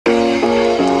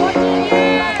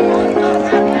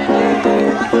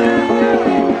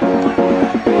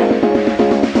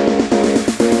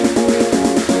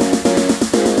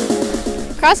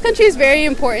Cross country is very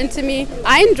important to me.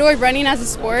 I enjoy running as a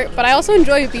sport, but I also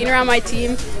enjoy being around my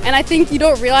team. And I think you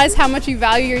don't realize how much you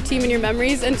value your team and your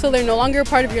memories until they're no longer a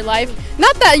part of your life.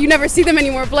 Not that you never see them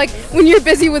anymore, but like when you're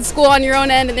busy with school on your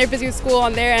own end and they're busy with school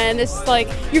on their end, it's like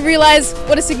you realize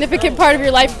what a significant part of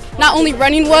your life not only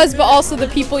running was, but also the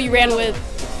people you ran with.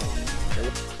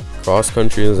 Cross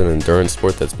country is an endurance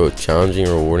sport that's both challenging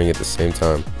and rewarding at the same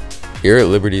time. Here at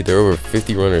Liberty, there are over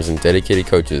 50 runners and dedicated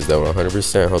coaches that will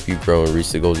 100% help you grow and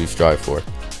reach the goals you strive for.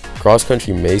 Cross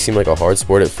country may seem like a hard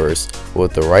sport at first, but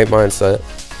with the right mindset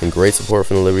and great support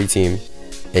from the Liberty team,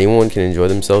 anyone can enjoy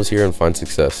themselves here and find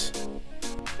success.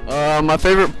 My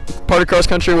favorite part of cross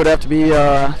country would have to be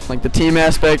like the team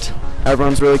aspect.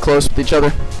 Everyone's really close with each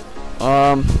other.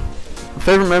 My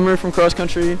favorite memory from cross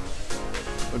country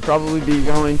would probably be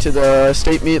going to the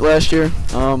state meet last year.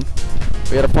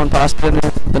 We had a fun pasta dinner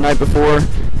the night before,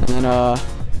 and then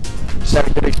just had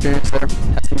a good experience there.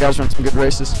 Had some guys run some good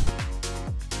races.